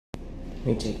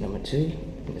Retake number 2.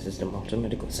 This is the Malta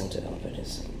Medical Center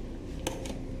elevators.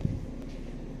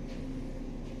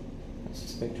 I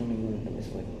suspect only one of them is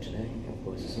working today. Of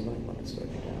course, it's the right one that's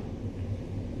working down.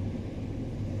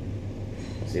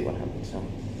 Let's see what happens now.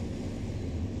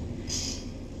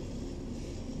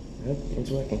 Yep, it's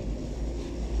working.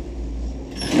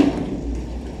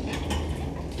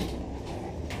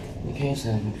 Okay, so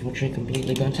unfortunately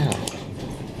completely burnt out.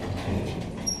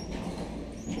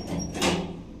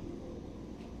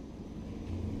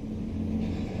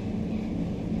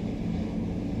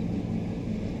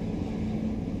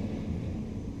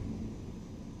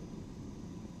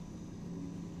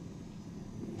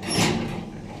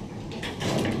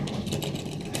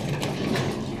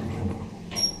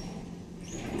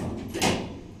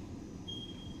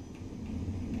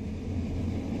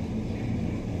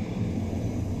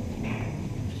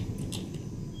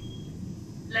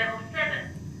 Level 7,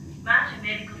 March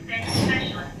Medical Center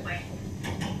Specialist Wing.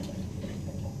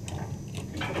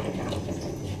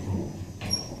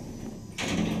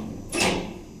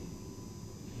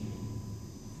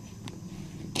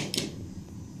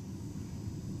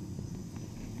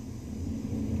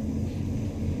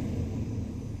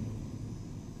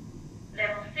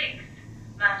 Level 6,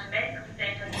 March Medical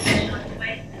Center Specialist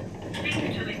Wing. Speak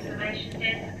to Information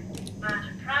Desk, March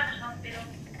Private Hospital,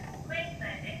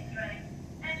 Queensland X-Ray.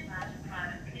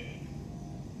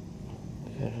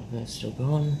 That's still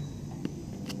going.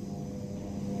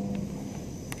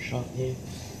 Sharp here.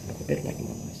 A bit like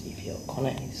one of my CPL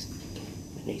Kones.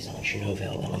 These are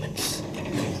Chernobyl elements.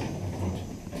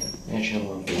 They actually have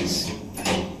one of these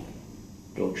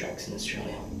door tracks in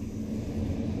Australia.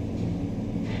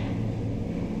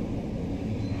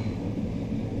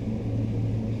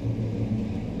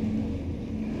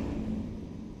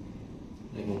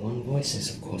 Level 1 voice is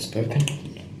of course broken.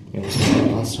 It was like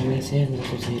that last time he was here, and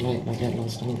this was like that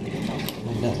last time.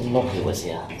 Like that Lockie was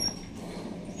here.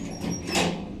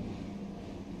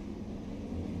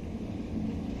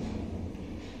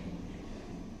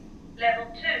 Level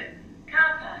 2,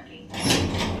 car parking.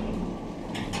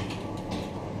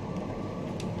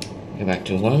 Go back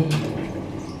to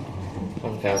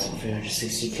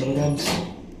 1,360 kilograms.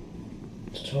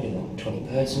 20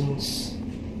 persons.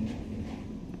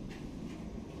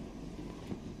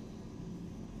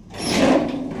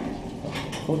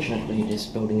 Fortunately, this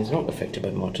building is not affected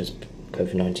by Malta's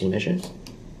COVID-19 measures.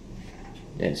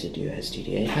 There's your Dewhurst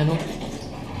DDA panel.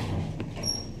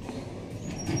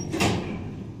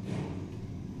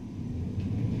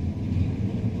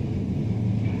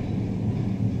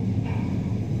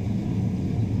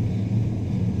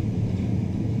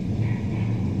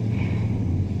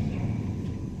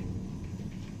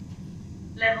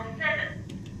 Level 7,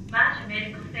 March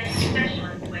Medical Center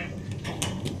Specialist Wing.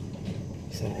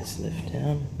 So let's lift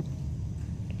down.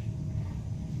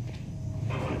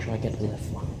 Try to get the left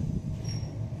one.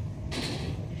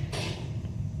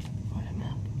 Find a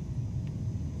map.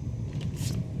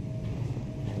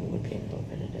 It would be a little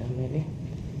better down, maybe.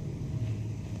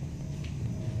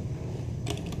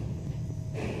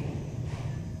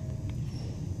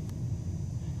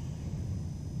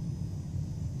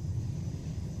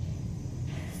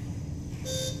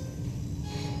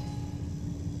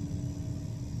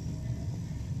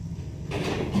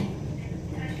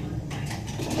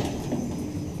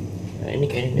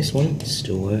 Indicating this one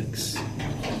still works.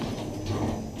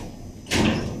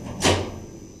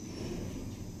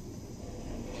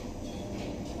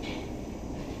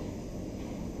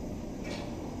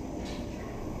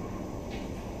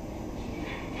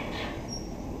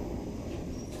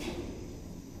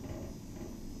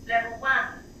 Level 1,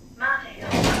 Marta Hill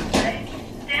Busway,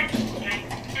 Stanton Street,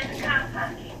 and car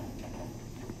parking.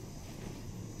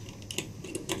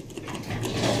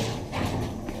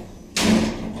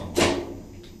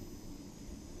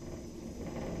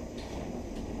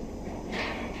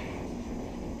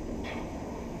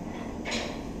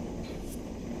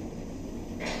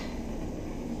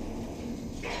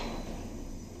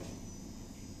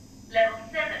 Level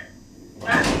 7,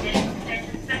 Marta Medical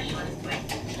Center Specialist Wing.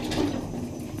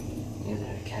 Here's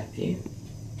our cap view.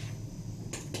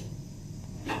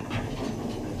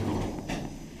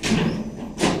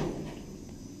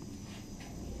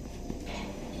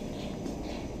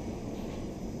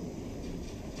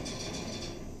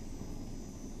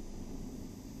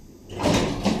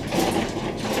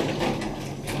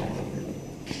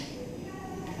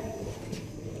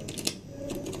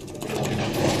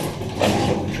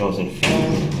 Controls and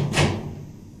phone.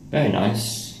 Very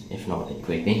nice, if not a bit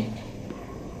creepy.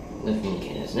 Left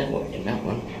indicators networked in that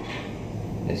one.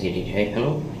 There's your DJ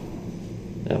panel.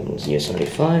 That one's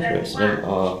US95, the rest of them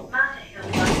are Marta Hill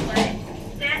Busway,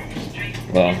 Stanton Street,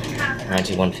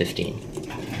 US91-15.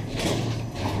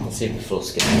 Let's see if the full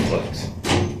skip works.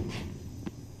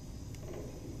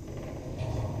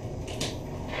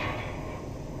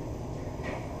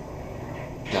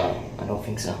 No, I don't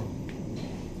think so.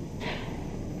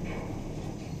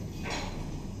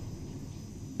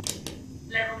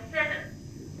 Level 7.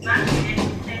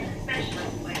 Martin Center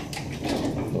Specialist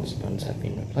West. Those buttons have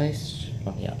been replaced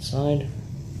on the outside.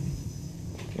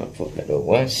 Not for better or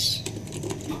worse.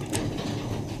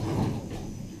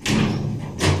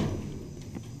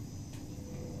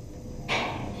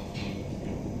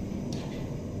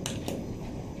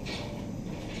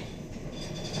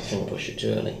 I shouldn't push it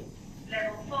too early.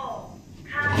 Level 4.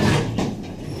 Car parking.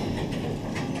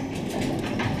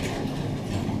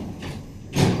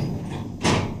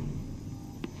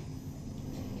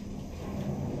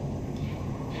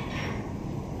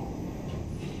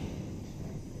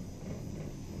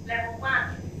 Level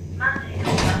 1. Martin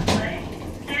busway.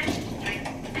 Stanton Street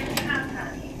and car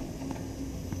parking.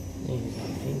 I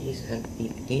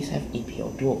think these have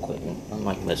EPL door equipment,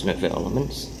 unlike most Novell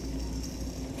elements.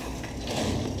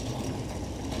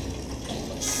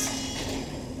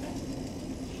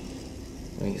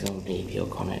 Example the EPL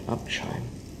Kone up chime.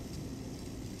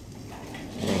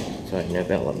 No, sorry,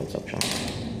 Novell elements up chime.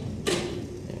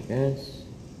 There it goes,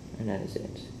 and that is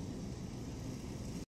it.